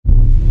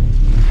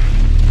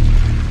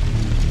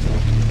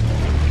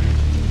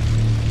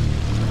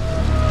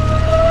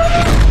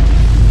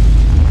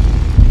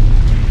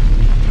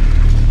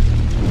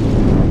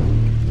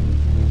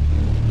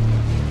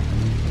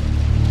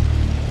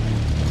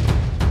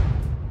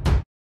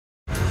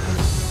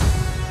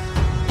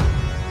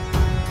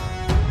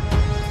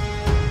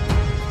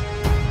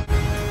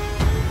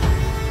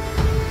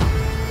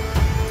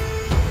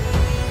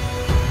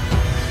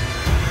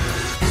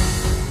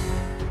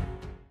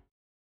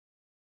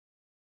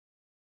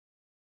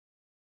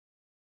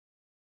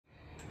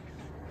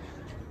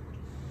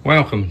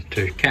Welcome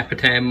to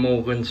Capitan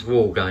Morgan's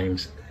War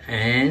Games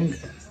and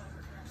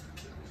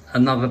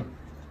another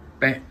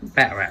bat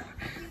wrap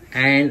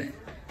and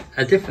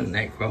a different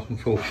necron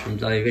from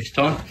day this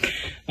time.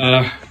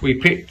 We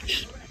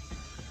picked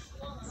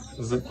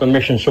the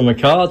missions from the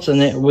cards,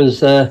 and it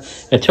was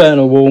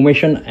Eternal War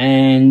mission,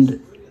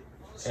 and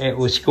it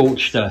was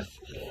Scorched Earth.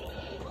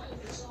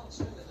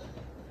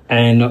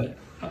 And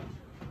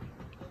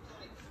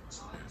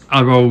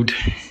I rolled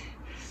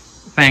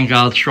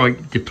Vanguard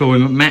Strike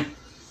deployment map,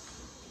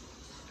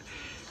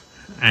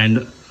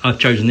 and I've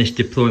chosen this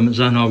deployment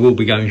zone. I will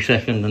be going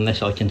second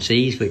unless I can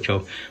seize, which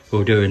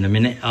we'll do in a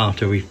minute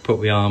after we've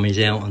put the armies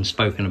out and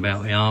spoken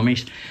about the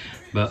armies.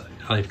 But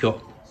I've got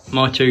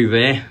my two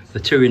there, the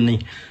two in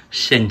the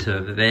centre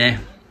there,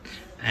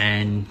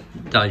 and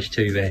those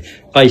two there.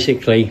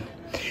 Basically,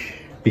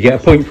 you get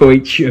a point for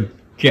each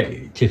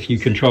objective if you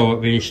control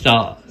at the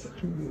start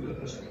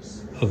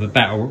of a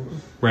battle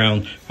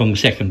round from the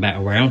second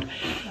battle round.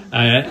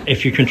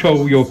 If you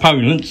control your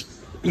opponents,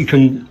 you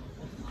can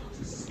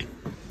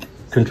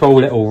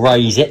control it or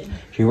raise it.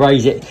 If you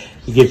raise it,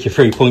 it gives you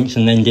 3 points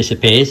and then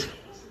disappears.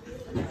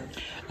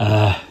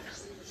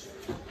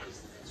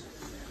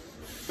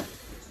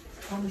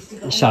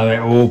 So it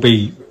will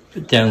be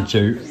down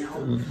to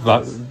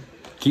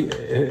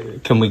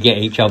can we get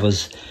each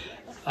other's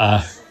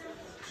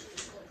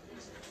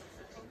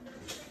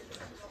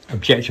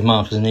objective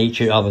markers in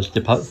each other's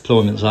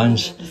deployment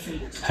zones,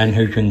 and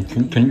who can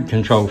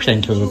control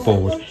centre of the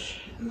board.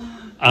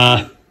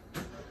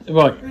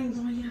 Right,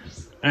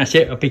 that's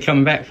it. I'll be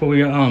coming back for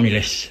your army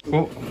list.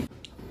 Oh.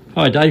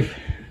 Hi Dave,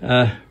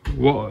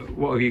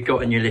 what have you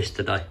got in your list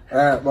today?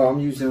 Well, I'm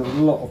using a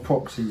lot of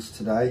proxies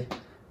today.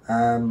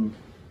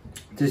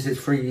 This is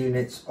 3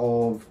 units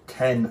of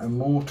 10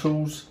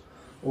 Immortals,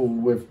 all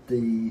with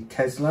the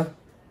Tesla.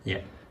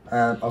 Yeah.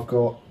 I've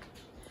got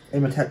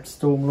Imhotep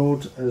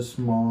Stormlord as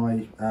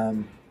my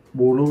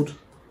warlord.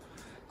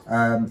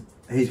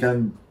 He's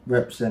going to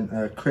represent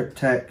a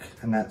Cryptek,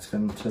 and that's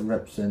going to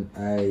represent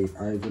a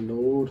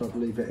Overlord, I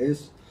believe it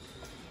is.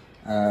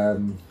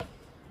 I'll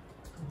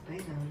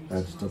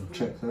just double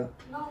check that.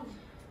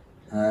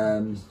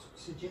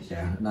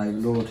 Yeah, an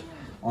Overlord.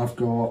 I've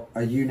got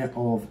a unit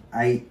of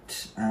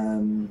 8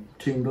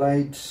 Tomb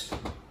Blades,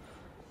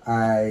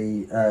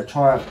 a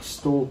Triarch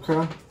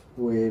Stalker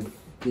with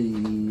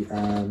the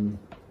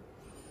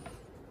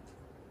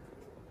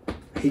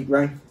Heat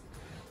Ray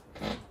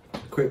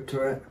equipped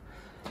to it,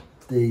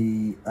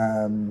 the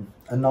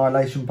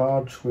Annihilation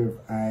Barge with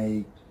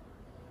a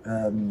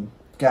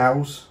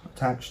Gauss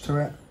attached to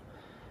it,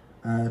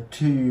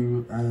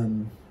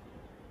 2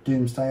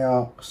 Doomsday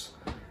Arks,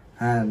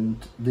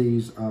 and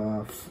these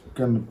are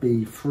going to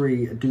be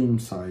 3 Doom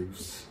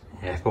Saves.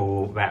 Yeah,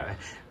 for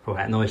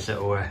that nice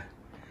little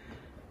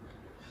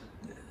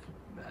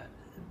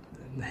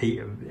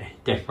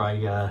death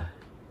ray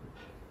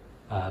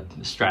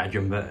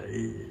stratagem, but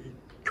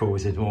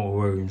causes more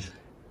wounds.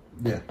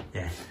 Yeah.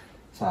 Yeah.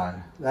 So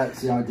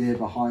that's the idea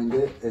behind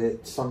it.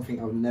 It's something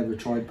I've never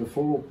tried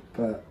before,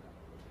 but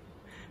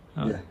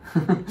yeah.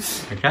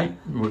 Okay,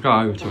 we'll go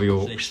over to the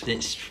Orks.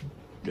 It's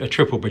a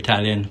triple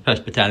battalion.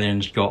 First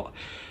battalion's got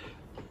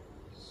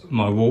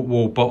my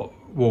war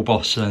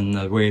boss and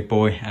the weird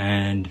boy,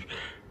 and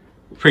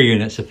 3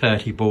 units of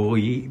 30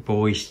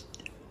 boys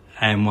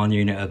and 1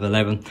 unit of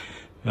 11.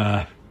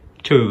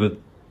 2 of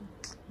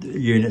the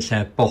units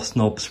have boss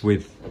knobs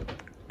with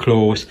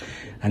claws,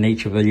 and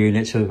each of the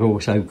units have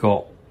also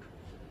got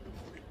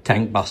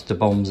tank buster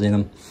bombs in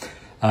them.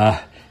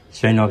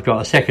 So then I've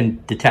got a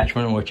second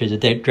detachment, which is a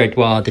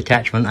Dreadwire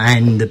detachment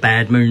and the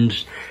Bad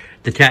Moons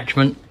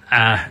detachment,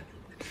 and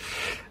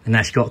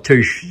that's got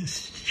 2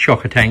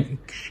 shocker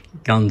tank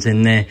guns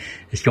in there.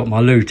 It's got my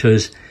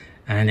looters,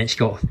 and it's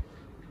got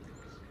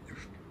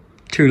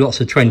 2 lots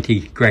of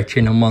 20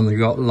 Gretchen and 1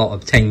 got a lot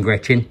of 10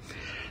 Gretchen.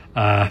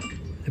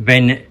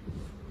 Then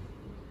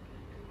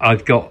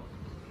I've got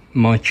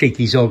my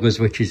cheeky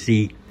Zoggers, which is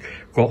the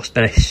Grot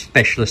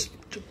specialist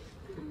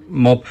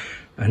mob,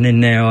 and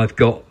in there I've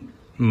got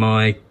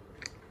my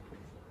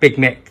Big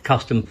Mech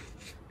custom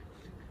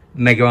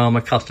Mega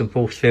Armour custom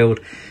force field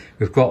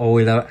with Grot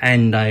Oiler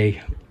and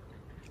a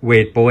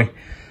weird boy.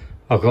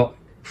 I've got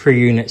 3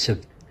 units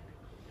of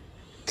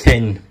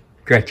 10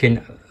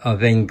 Gretchen.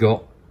 I've then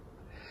got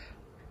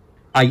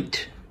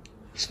 8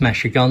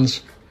 smasher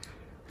guns.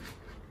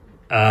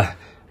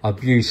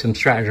 I've used some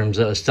stratagems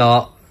at the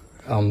start.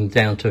 I'm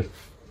down to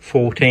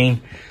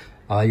 14.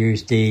 I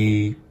used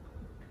the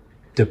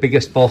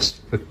biggest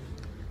boss, the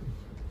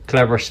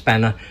cleverest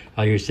spanner.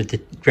 I used the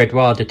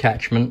Dreadwire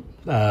detachment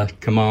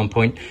command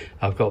point.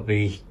 I've got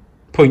the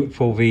point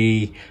for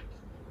the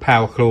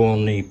power claw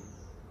on the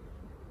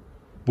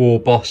war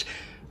boss.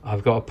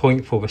 I've got a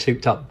point for the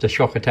souped up the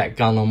shock attack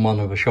gun on one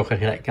of the shock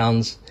attack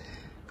guns,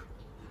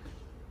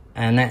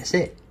 and that's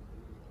it.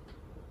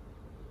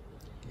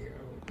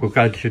 We'll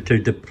go to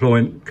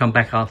deployment, come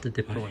back after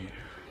deployment.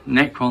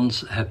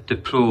 Necrons have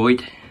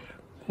deployed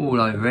all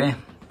over there.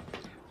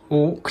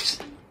 Orks,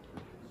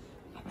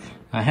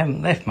 I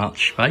haven't left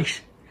much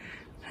space.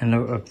 and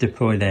I've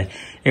deployed there.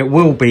 It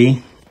will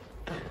be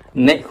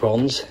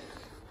necrons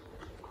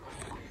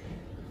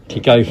to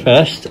go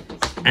first,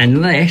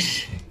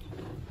 unless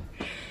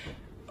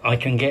I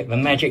can get the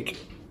magic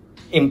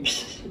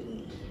imps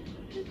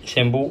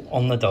symbol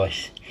on the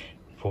dice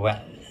for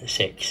that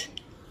 6.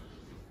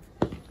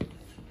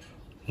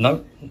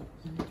 Nope,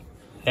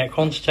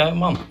 necrons turn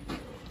 1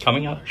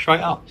 coming up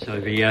straight up. So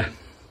the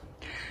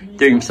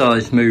doom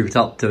size moved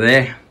up to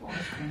there.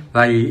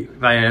 They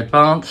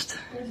advanced.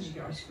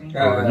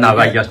 No,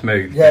 they just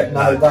moved. Yeah,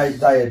 no,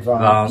 they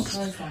advanced.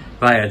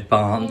 They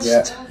advanced.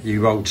 Yeah.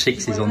 You rolled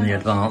 6s on the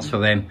advance for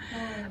them,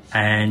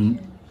 and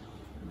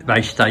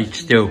they stayed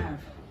still,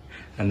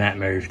 and that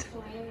moved.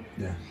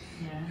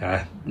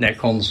 Yeah.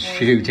 Necrons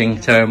shooting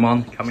turn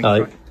 1 coming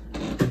through.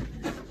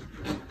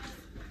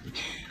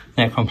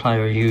 Necron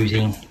player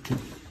using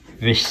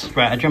this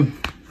stratagem,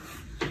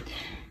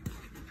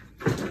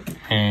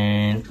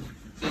 and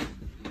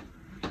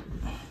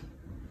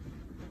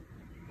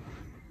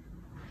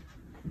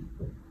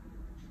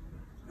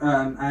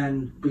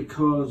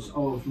because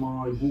of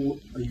my war,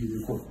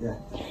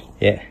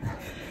 yeah.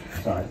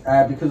 Sorry.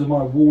 Because of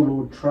my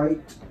warlord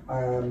trait,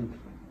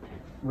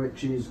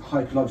 which is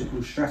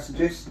hypological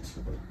strategist,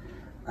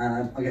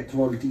 I get to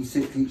roll a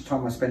d6 each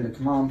time I spend a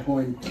command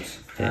point,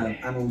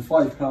 and on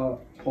 5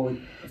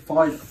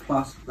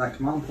 plus, that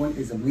command point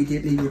is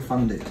immediately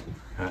refunded.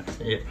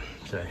 Yep.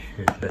 So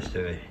let's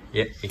do it.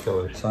 Yep, you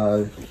got it.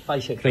 So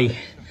basically,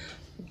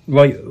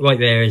 right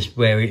there is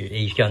where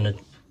he's going to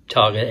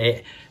target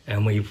it,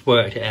 and we've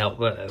worked it out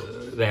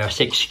that there are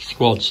 6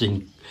 squads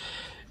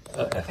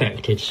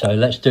affected. So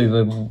let's do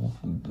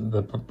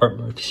the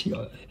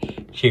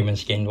human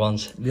skinned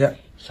ones. yeah.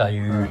 So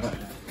you.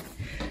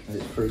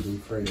 It's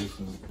 3d3,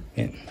 isn't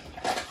it? Yeah.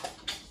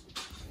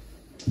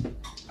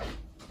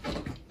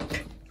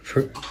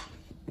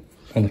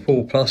 On the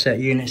 4 plus, that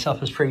unit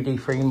suffers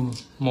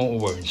 3d3 mortal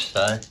wounds.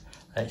 So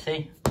let's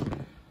see.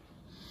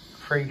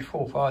 3,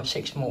 4, 5,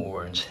 6 mortal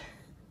wounds.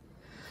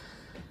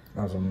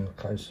 That was on the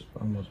closest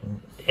one,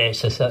 wasn't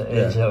it?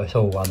 It's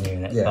all one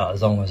unit, but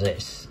as long as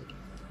it's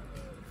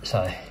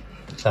so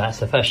that's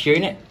the first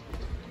unit.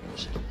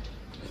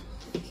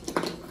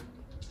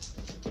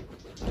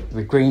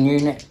 The green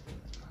unit.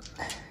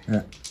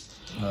 Yeah.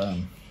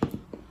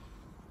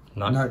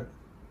 No.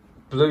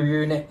 Blue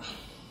unit.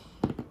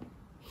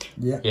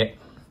 Yeah. Yeah.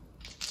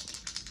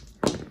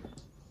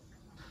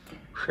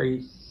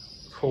 3,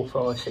 4,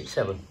 5, 6,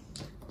 7.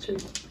 2,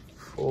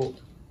 4,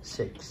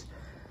 6,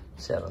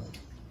 7.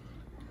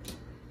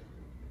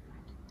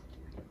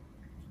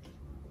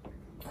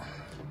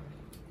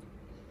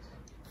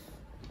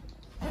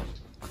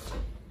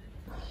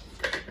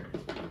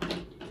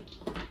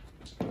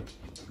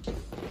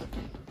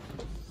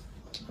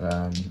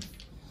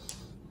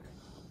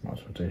 Might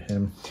as well do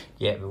him.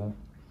 Yeah.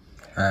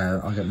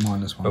 I get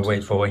 -1. The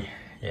weird boy.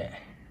 Yeah.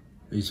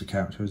 He's a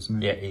character,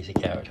 isn't he? Yeah, he's a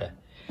character.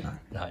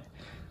 No.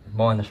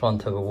 -1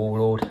 to the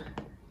warlord.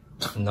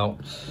 No.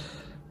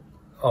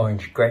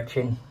 Orange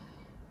Gretchen.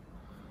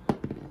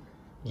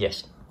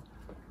 Yes.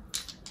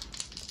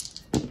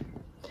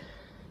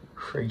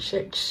 3,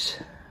 6.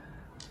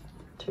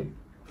 2,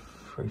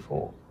 3,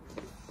 4,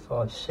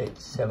 5,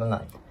 6, 7,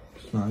 8.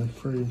 No,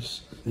 3.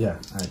 Yeah,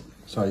 8.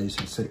 Sorry, you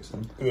said 6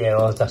 then. Yeah,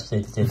 well, I just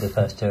did the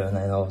first 2, and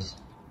then I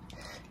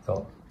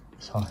got.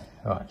 Sorry.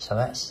 Right, so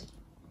that's.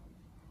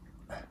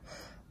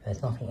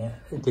 There's nothing there.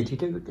 Did you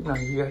do? No,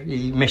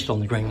 you missed on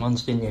the green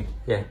ones, didn't you?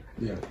 Yeah.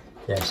 Yeah.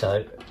 Yeah,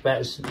 so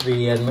that's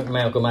the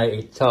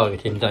amalgamated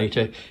targeting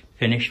data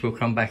finished. We'll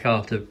come back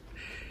after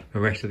the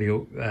rest of the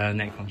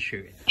necron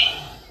shooting.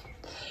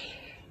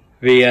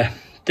 The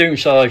Doom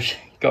Sides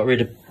got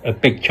rid of a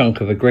big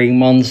chunk of the green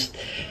ones.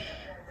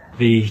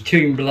 The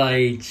Tomb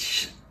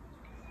Blades,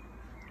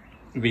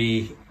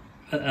 the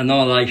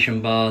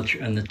Annihilation Barge,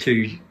 and the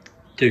two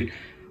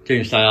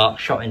Doomsday Ark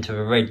shot into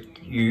the red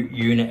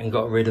unit and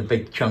got rid of a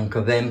big chunk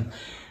of them.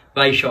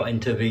 They shot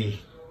into the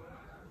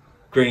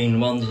green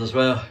ones as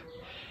well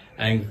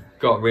and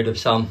got rid of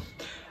some.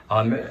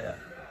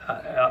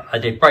 I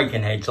did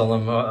breaking heads on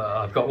them.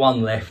 I've got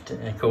 1 left,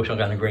 and of course I'm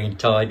going to green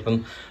tide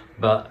them,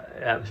 but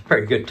that was a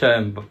pretty good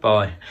turn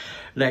by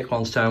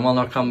Necron's turn 1.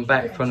 I'll come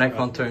back for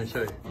Necron turn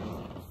 2.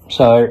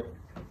 So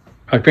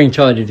I green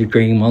tided the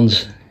green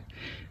ones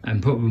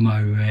and put them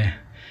over there.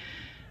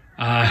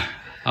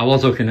 I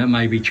was looking at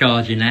maybe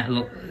charging that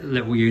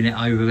little unit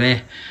over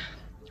there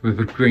with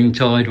the green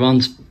tide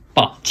ones,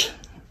 but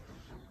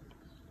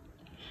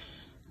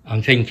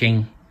I'm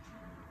thinking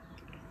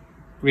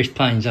this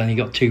plane's only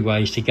got 2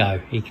 ways to go.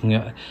 He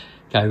can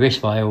go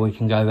this way or we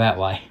can go that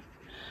way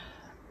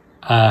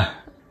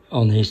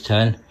on his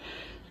turn.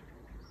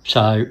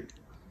 So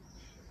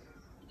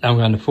I'm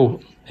going to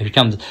if he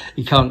comes,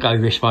 he can't go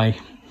this way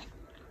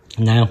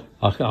now.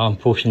 I'm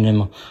pushing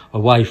him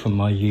away from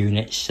my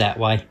units that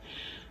way,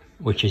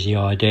 which is the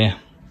idea,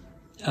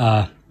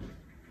 and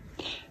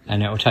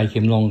it'll take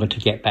him longer to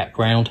get back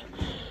round,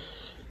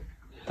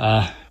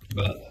 but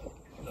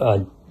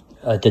I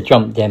did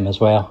jump them as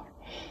well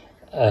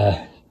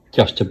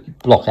just to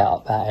block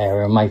out that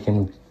area and make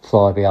him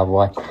fly the other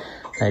way.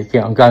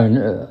 I'm going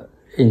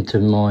into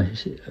my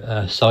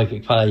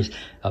psychic phase.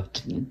 I've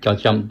got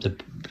to jump the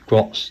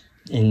grots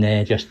in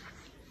there, just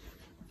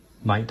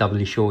make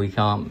doubly sure he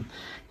can't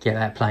get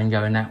that plane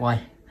going that way,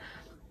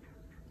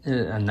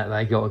 and that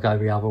they got to go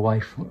the other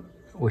way,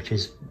 which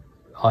is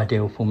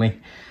ideal for me.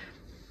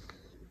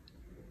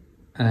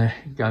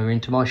 Go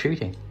into my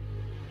shooting.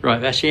 Right,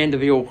 that's the end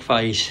of the Ork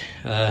phase.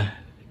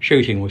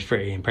 Shooting was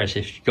pretty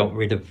impressive. Got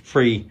rid of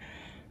 3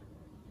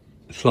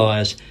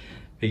 flyers,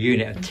 the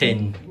unit of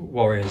 10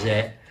 warriors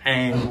there,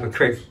 and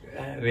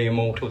the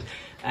immortals,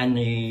 and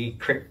the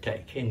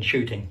cryptech in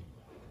shooting.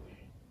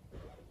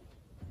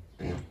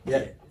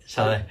 Yeah.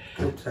 So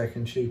cryptech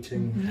and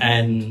shooting,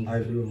 and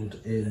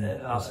overlord in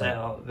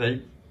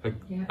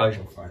those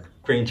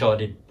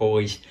green-sided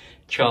boys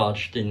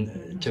charged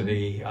into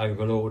the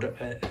overlord.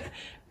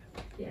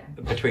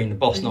 Between the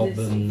boss knob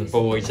and the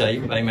boys, they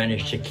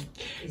managed to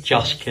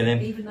just kill him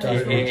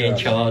in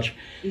charge.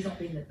 He's not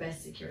been the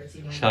best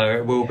security man.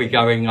 So we'll be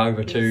going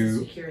over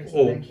to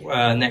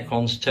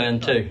Necron's turn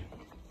 2.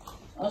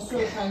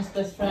 Also Fran's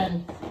best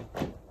friend.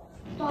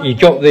 You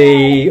got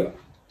the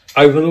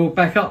overlord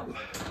back up?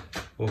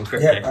 Or the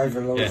cryptech? Yeah,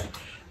 overlord. Yeah,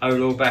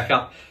 overlord back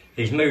up.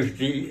 He's moved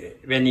the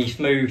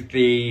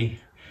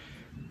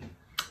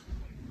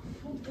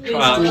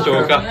Triumph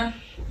Stalker.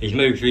 He's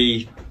moved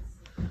the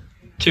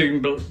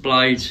Tomb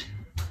Blades,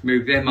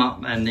 moved them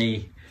up, and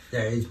the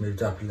he's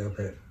moved up a little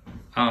bit.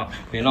 The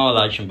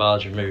Annihilation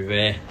Barge have moved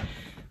there,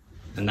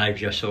 and they've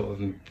just sort of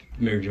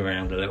moved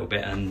around a little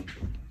bit, and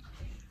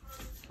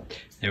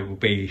there will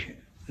be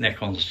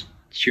Necrons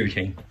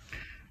shooting.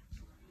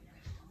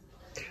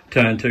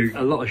 Turn 2.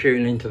 A lot of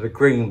shooting into the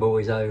green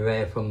boys over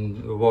there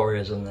from the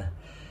warriors and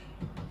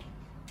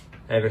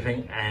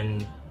everything,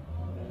 and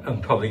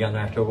I'm probably going to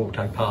have to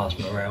auto pass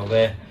morale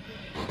there.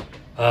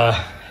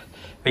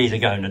 These are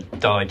going to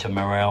die to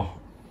morale,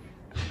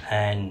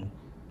 and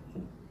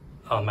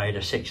I made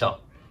a 6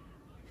 up.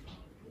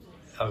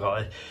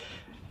 I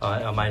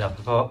made up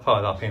a 5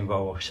 up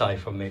involve, say,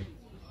 from me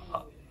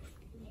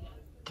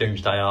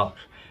Doomsday Ark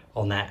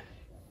on that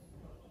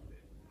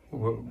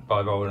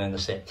by rolling a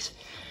 6.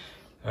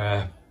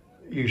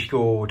 You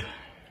scored.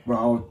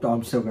 Well,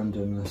 I'm still going to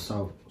do an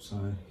assault,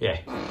 so.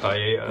 Yeah,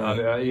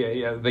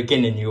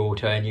 beginning your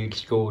turn, you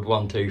scored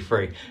 1, 2,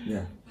 3.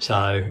 Yeah.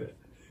 So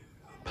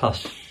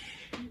plus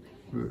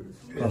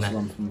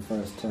 1 from the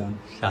first turn.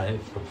 So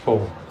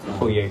 4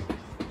 for you.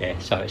 Yeah,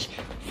 so it's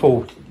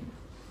 4.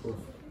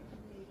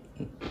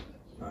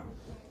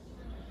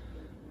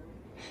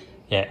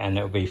 Yeah, and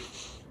it'll be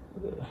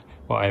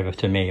whatever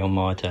to me on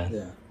my turn.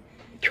 Yeah.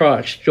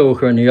 Triarch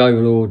Stalker and the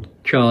Overlord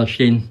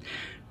charged in,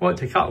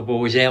 wiped a couple of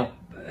boys out,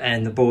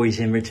 and the boys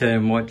in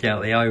return wiped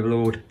out the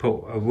Overlord,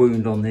 put a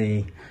wound on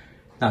the...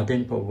 No,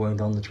 didn't put a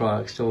wound on the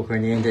Triarch Stalker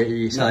in the end.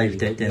 You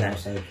saved it, didn't it?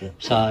 Saved it.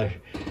 So,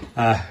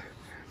 at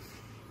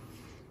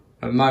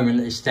the moment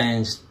it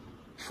stands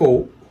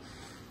 4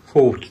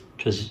 to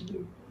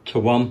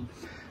 1.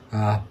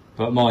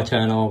 But my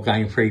turn I'll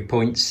gain 3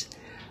 points,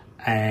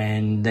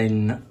 and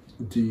then...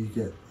 Do you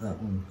get that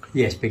one?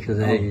 Yes, because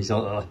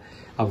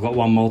I've got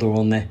 1 model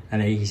on there,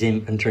 and he's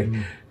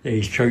infantry,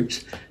 he's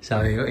troops,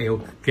 so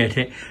he'll get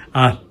it.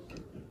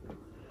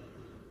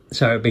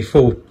 So it'll be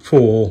 4,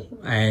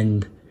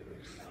 and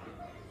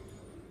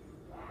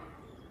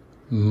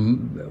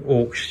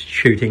Orks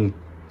shooting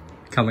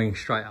coming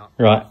straight up.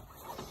 Right,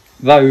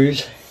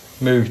 those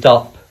moved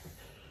up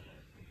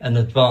and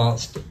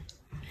advanced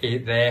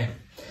it there.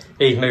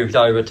 He's moved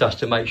over just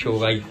to make sure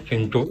they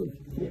can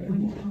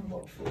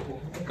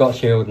got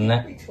shield and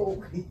that.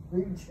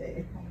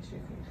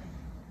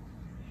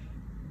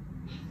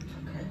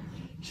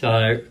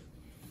 So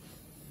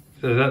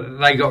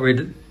they got rid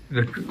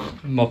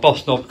of my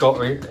boss knob got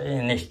rid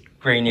in this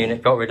green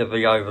unit, got rid of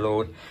the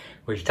Overlord.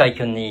 We've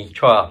taken the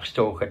Triarch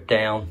Stalker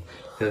down.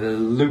 The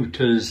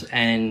looters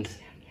and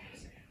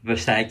the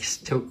sags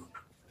took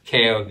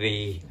care of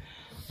the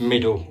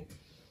middle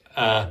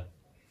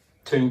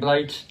tomb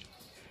blades,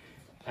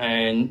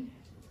 and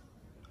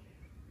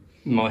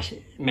my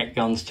mech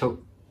guns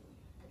took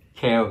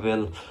care of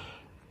the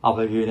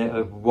other unit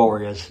of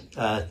warriors,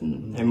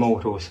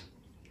 immortals.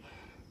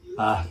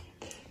 I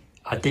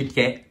did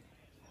get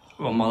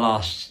on my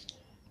last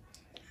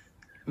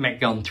mech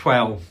gun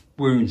 12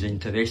 wounds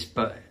into this,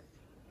 but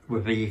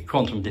with the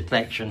quantum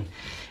deflection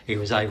he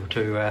was able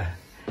to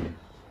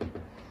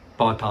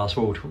bypass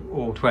all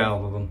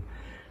 12 of them.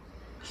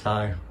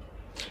 So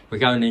we're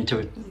going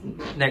into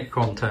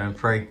Necron turn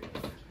 3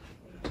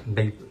 and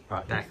be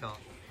right back on.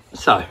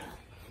 So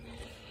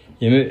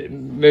you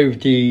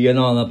moved the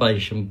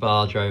Annihilation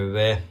Barge over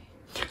there,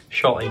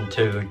 shot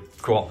into the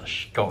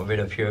grots, got rid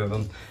of a few of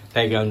them.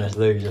 They're going to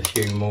lose a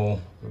few more.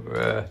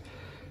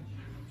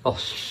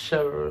 Lost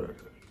 7,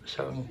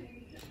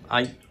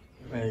 8.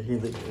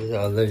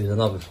 I'll lose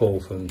another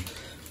 4 from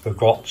the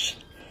grots.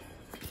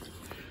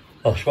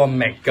 Lost 1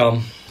 mech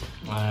gun,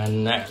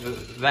 and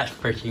that's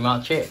pretty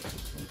much it.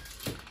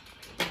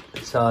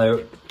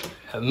 So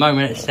at the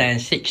moment it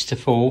stands 6 to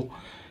 4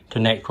 to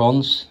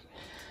Necrons.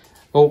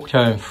 Ork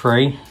turn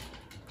 3,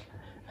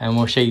 and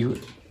we'll see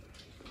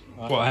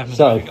what happens.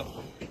 So,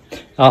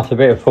 after a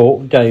bit of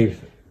thought,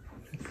 Dave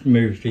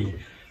moved the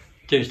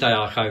Doomsday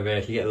Ark over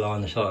there to get a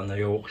line of sight on the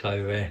Orks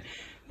over there,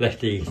 left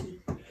the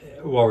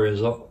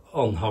warriors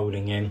on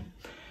holding him,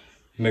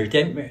 moved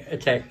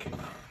Imatech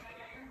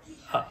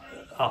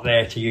up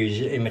there to use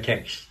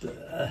Imatech's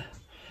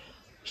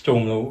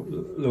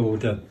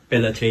Stormlord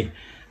ability,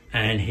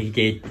 and he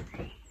did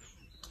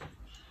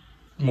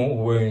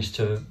mortal wounds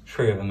to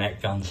 3 of the mech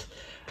guns.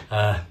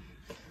 The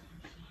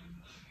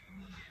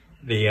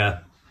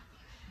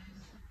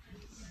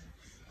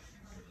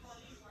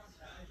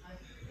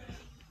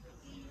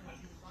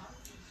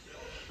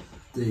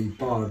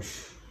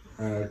barge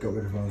got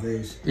rid of one of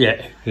these.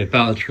 Yeah, the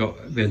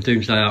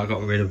Doomsday Ark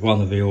got rid of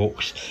one of the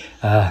Orks.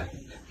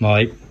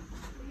 My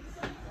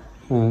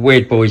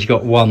weird boy's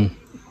got 1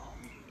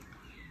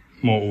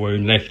 mortal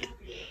wound left,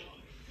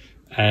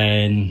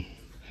 and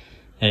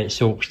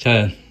it's Ork's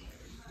turn.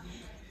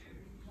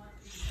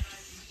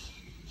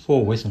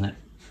 4, isn't it?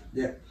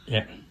 Yeah.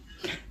 Yeah.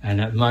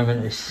 And at the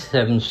moment it's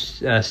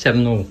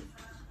 7-all.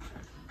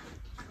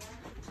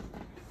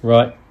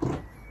 Right.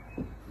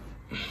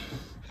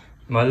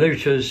 My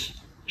looters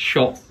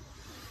shot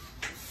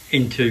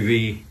into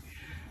the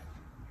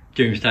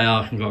Doomsday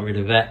Ark and got rid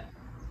of that.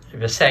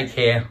 The seg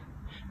here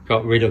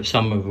got rid of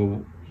some of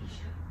the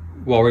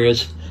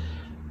warriors.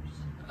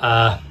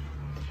 My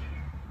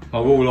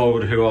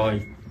warlord,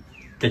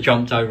 they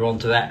jumped over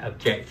onto that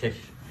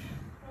objective,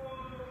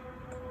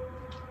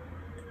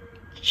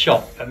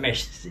 shot but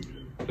missed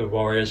the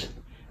warriors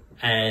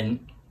and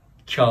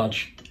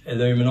charged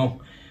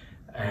Illuminal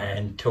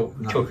and took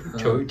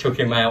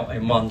him out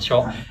in 1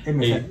 shot.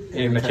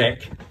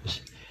 Imatech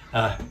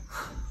and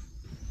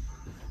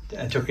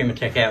took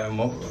Imatech out in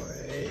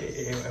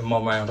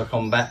one round of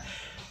combat.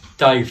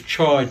 Dave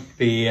tried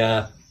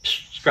the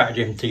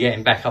stratagem to get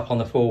him back up on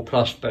the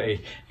 4+, but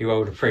he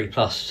rolled a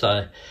 3+,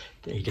 so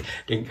he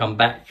didn't come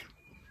back.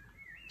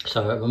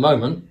 So at the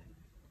moment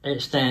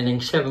it's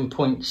standing 7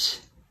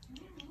 points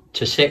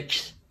to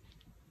 6.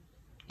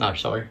 No,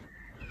 sorry.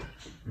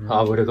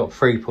 I would have got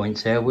 3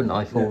 points there, wouldn't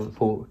I?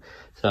 So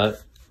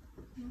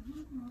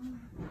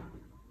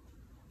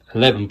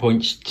 11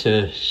 points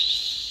to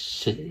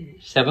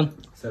 7.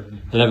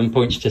 11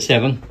 points to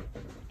 7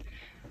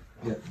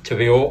 to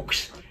the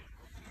Orks.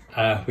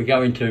 We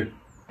go into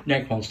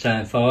necrons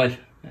turn 5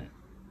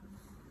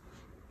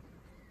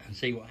 and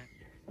see what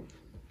happens.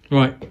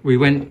 Right, we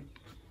went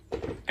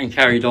and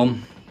carried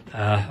on,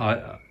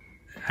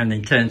 and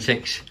in turn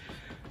 6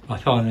 I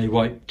finally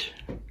wiped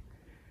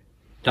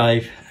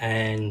Dave,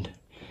 and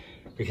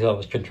because I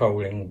was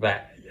controlling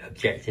that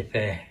objective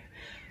there,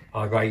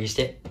 I raised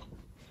it,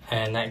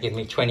 and that gave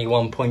me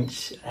 21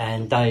 points.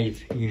 And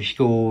Dave, you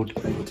scored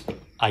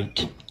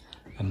 8,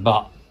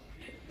 but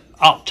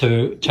up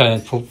to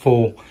turn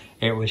 4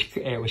 it was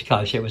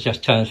close. It was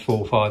just turns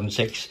 4, 5 and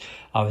 6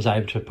 I was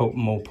able to put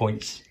more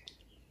points,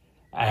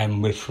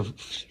 and with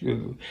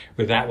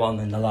that one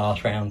in the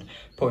last round,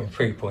 putting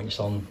 3 points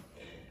on,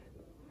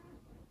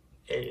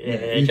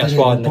 it just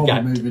widened the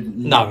gap.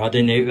 No, I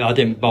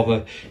didn't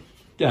bother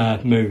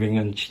moving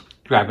and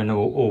grabbing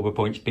all the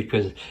points,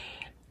 because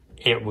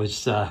it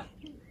was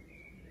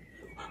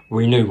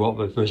we knew what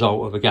the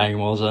result of the game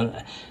was,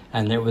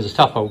 and it was a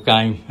tough old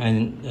game,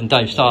 and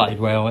Dave started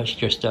well. It's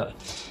just that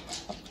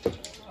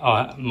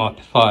my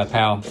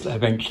firepower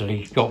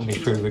eventually got me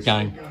through the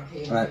game.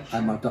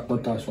 And my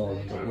dice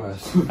rolling got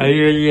worse.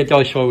 Your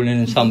dice rolling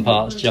in some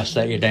parts just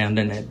let you down,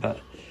 didn't it? But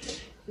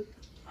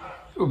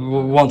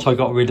once I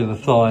got rid of the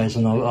flyers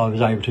and I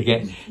was able to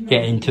get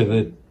into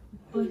the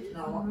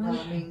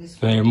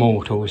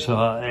immortals,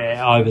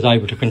 I was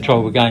able to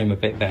control the game a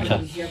bit better.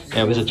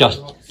 It was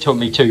just took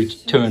me two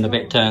and a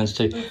bit turns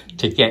to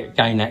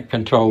gain that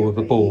control of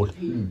the board.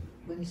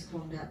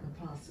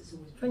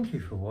 Thank you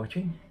for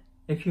watching.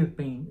 If you've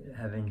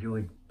have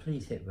enjoyed,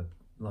 please hit the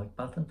like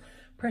button,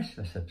 press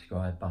the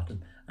subscribe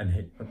button and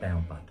hit the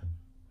bell button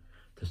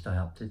to stay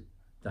up to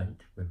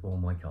date with all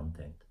my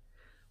content.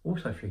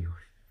 Also feel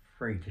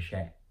free to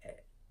share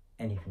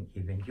anything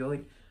you've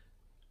enjoyed.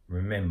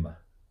 Remember,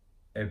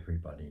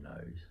 everybody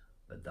knows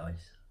the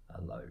dice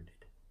are loaded.